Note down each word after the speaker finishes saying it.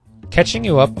catching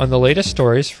you up on the latest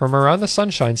stories from around the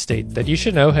Sunshine State that you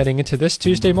should know heading into this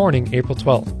Tuesday morning, April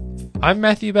 12th. I'm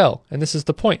Matthew Bell, and this is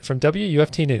The Point from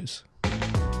WUFT News.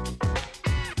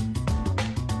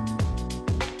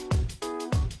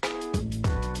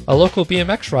 A local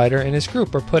BMX rider and his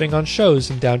group are putting on shows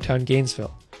in downtown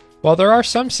Gainesville. While there are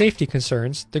some safety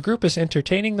concerns, the group is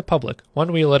entertaining the public,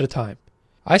 one wheel at a time.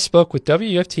 I spoke with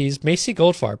WUFT's Macie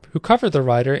Goldfarb, who covered the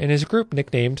rider and his group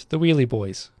nicknamed the Wheelie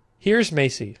Boys. Here's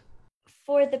Macie.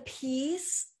 For the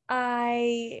piece,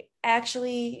 I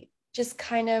actually just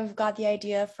kind of got the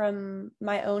idea from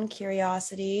my own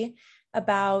curiosity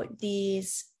about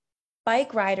these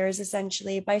bike riders,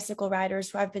 essentially bicycle riders,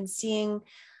 who I've been seeing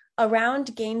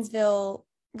around Gainesville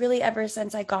really ever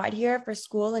since I got here for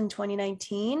school in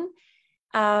 2019.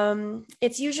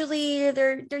 It's usually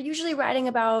they're usually riding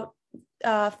about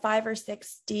 5 or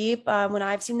 6 deep when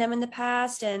I've seen them in the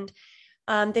past, and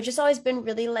they've just always been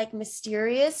really like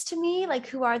mysterious to me. Like,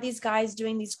 who are these guys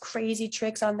doing these crazy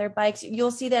tricks on their bikes?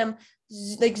 You'll see them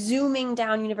like zooming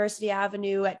down University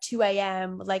Avenue at 2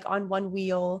 a.m. like on one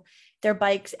wheel, their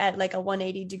bikes at like a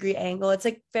 180-degree angle. It's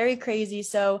like very crazy.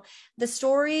 So the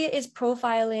story is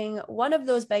profiling one of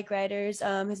those bike riders.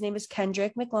 His name is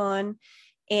Kendrick McLawn,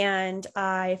 and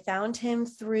I found him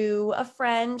through a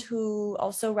friend who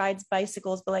also rides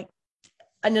bicycles, but like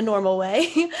in a normal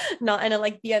way, not in a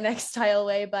like BMX style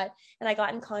way, and I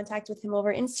got in contact with him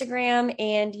over Instagram,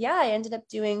 and yeah, I ended up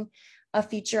doing a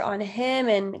feature on him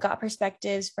and got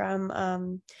perspectives from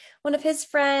one of his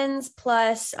friends,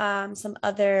 plus some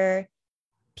other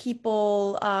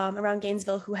people around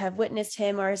Gainesville who have witnessed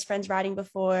him or his friends riding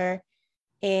before.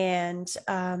 And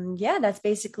yeah, that's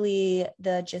basically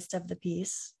the gist of the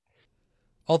piece.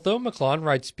 Although McLawn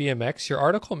rides BMX, your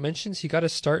article mentions he got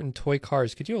his start in toy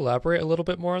cars. Could you elaborate a little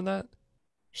bit more on that?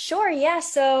 Sure, yeah.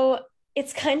 So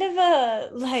it's kind of a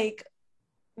like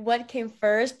what came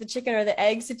first, the chicken or the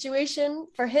egg situation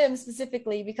for him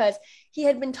specifically, because he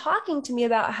had been talking to me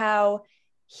about how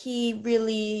he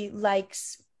really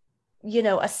likes,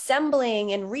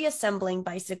 assembling and reassembling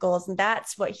bicycles. And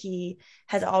that's what he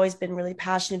has always been really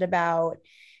passionate about.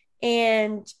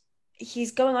 And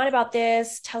he's going on about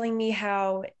this, telling me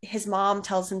how his mom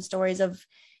tells him stories of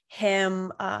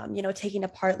him, taking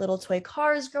apart little toy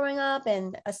cars growing up,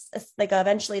 and like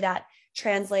eventually that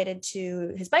translated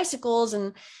to his bicycles.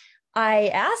 And I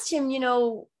asked him,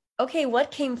 okay, what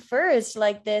came first,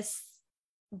 like this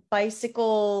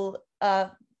bicycle,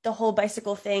 the whole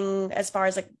bicycle thing, as far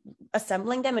as like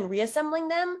assembling them and reassembling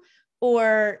them,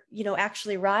 or,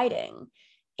 actually riding?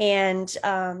 And,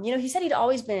 he said he'd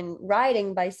always been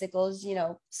riding bicycles,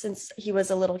 since he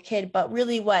was a little kid, but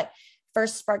really what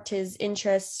first sparked his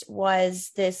interest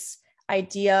was this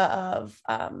idea of,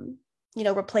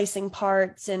 replacing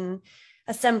parts and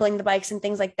assembling the bikes and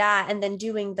things like that. And then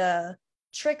doing the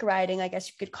trick riding, I guess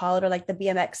you could call it, or like the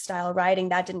BMX style riding,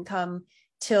 that didn't come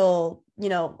till,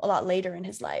 a lot later in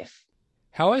his life.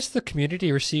 How has the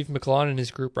community received McLawn and his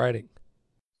group riding?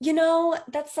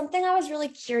 That's something I was really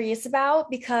curious about,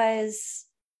 because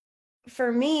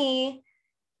for me,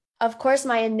 of course,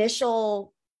 my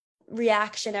initial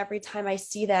reaction every time I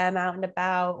see them out and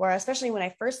about, or especially when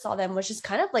I first saw them, was just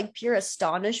kind of like pure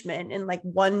astonishment and like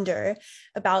wonder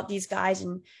about these guys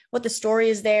and what the story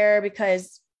is there.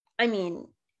 Because I mean,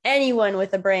 anyone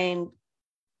with a brain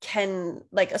can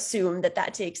like assume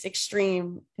that takes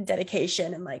extreme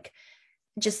dedication and like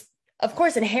just, of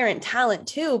course, inherent talent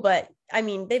too. But I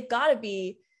mean, they've got to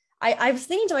be, I was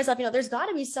thinking to myself, there's got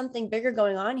to be something bigger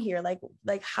going on here. Like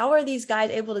how are these guys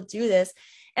able to do this?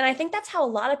 And I think that's how a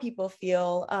lot of people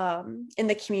feel in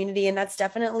the community. And that's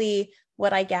definitely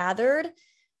what I gathered.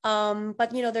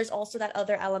 But, there's also that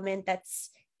other element that's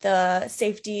the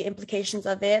safety implications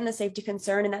of it and the safety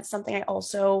concern. And that's something I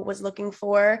also was looking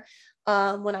for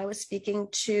when I was speaking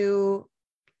to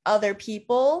other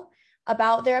people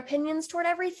about their opinions toward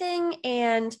everything.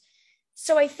 And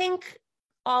so I think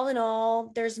all in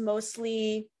all, there's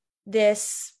mostly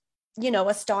this,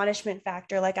 astonishment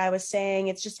factor. Like I was saying,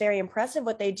 it's just very impressive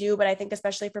what they do. But I think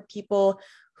especially for people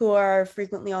who are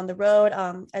frequently on the road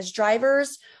as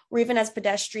drivers or even as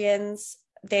pedestrians,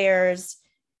 there's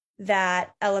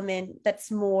that element that's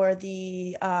more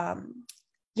the,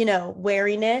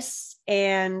 wariness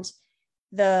and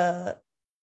the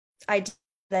idea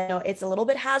that, it's a little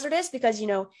bit hazardous, because,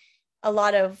 a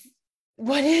lot of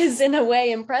what is in a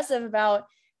way impressive about,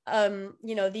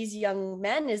 these young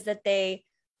men is that they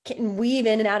can weave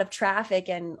in and out of traffic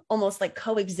and almost like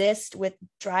coexist with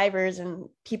drivers and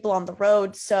people on the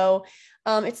road. So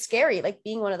it's scary, like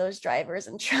being one of those drivers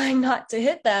and trying not to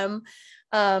hit them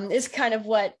is kind of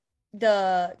what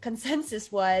the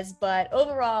consensus was. But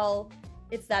overall,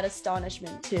 it's that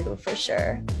astonishment too, for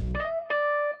sure.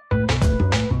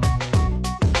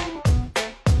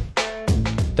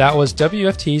 That was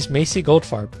WFT's Macie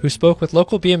Goldfarb, who spoke with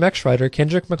local BMX rider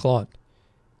Kendrick McLawn.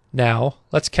 Now,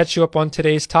 let's catch you up on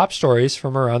today's top stories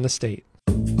from around the state.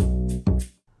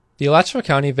 The Alachua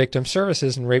County Victim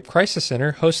Services and Rape Crisis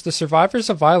Center hosts the Survivors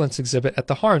of Violence exhibit at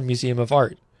the Harn Museum of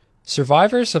Art.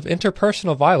 Survivors of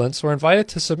interpersonal violence were invited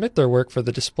to submit their work for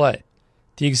the display.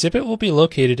 The exhibit will be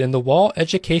located in the Wall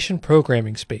Education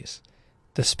Programming Space.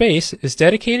 The space is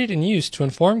dedicated and used to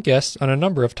inform guests on a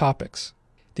number of topics.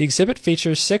 The exhibit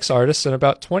features 6 artists and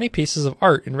about 20 pieces of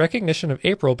art in recognition of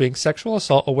April being Sexual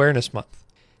Assault Awareness Month.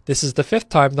 This is the 5th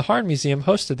time the Harn Museum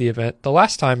hosted the event, the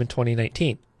last time in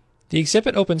 2019. The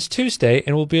exhibit opens Tuesday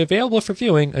and will be available for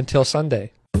viewing until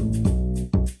Sunday.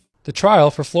 The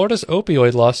trial for Florida's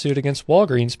opioid lawsuit against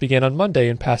Walgreens began on Monday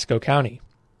in Pasco County.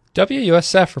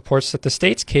 WUSF reports that the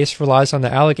state's case relies on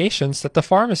the allegations that the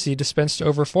pharmacy dispensed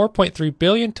over 4.3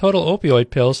 billion total opioid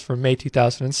pills from May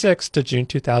 2006 to June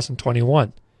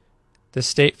 2021. The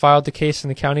state filed the case in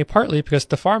the county partly because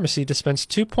the pharmacy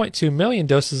dispensed 2.2 million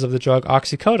doses of the drug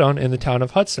oxycodone in the town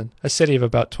of Hudson, a city of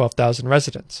about 12,000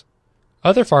 residents.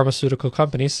 Other pharmaceutical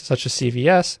companies, such as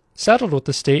CVS, settled with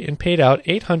the state and paid out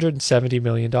 $870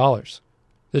 million.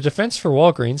 The defense for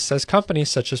Walgreens says companies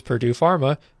such as Purdue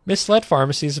Pharma misled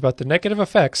pharmacies about the negative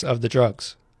effects of the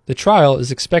drugs. The trial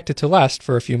is expected to last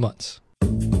for a few months.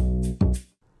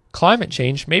 Climate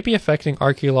change may be affecting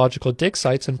archaeological dig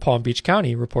sites in Palm Beach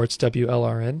County, reports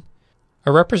WLRN.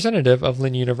 A representative of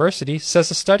Lynn University says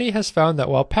a study has found that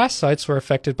while past sites were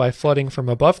affected by flooding from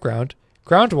above ground,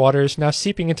 groundwater is now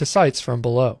seeping into sites from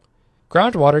below.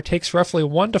 Groundwater takes roughly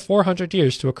 1 to 400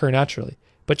 years to occur naturally,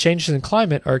 but changes in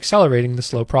climate are accelerating the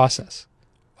slow process.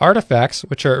 Artifacts,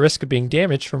 which are at risk of being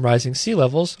damaged from rising sea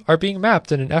levels, are being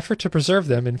mapped in an effort to preserve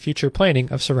them in future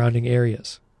planning of surrounding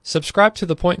areas. Subscribe to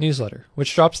the Point newsletter,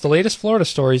 which drops the latest Florida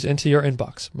stories into your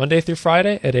inbox, Monday through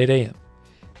Friday at 8 a.m.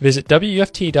 Visit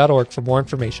WUFT.org for more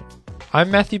information.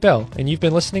 I'm Matthew Bell, and you've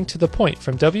been listening to The Point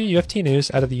from WUFT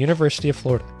News out of the University of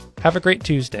Florida. Have a great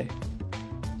Tuesday.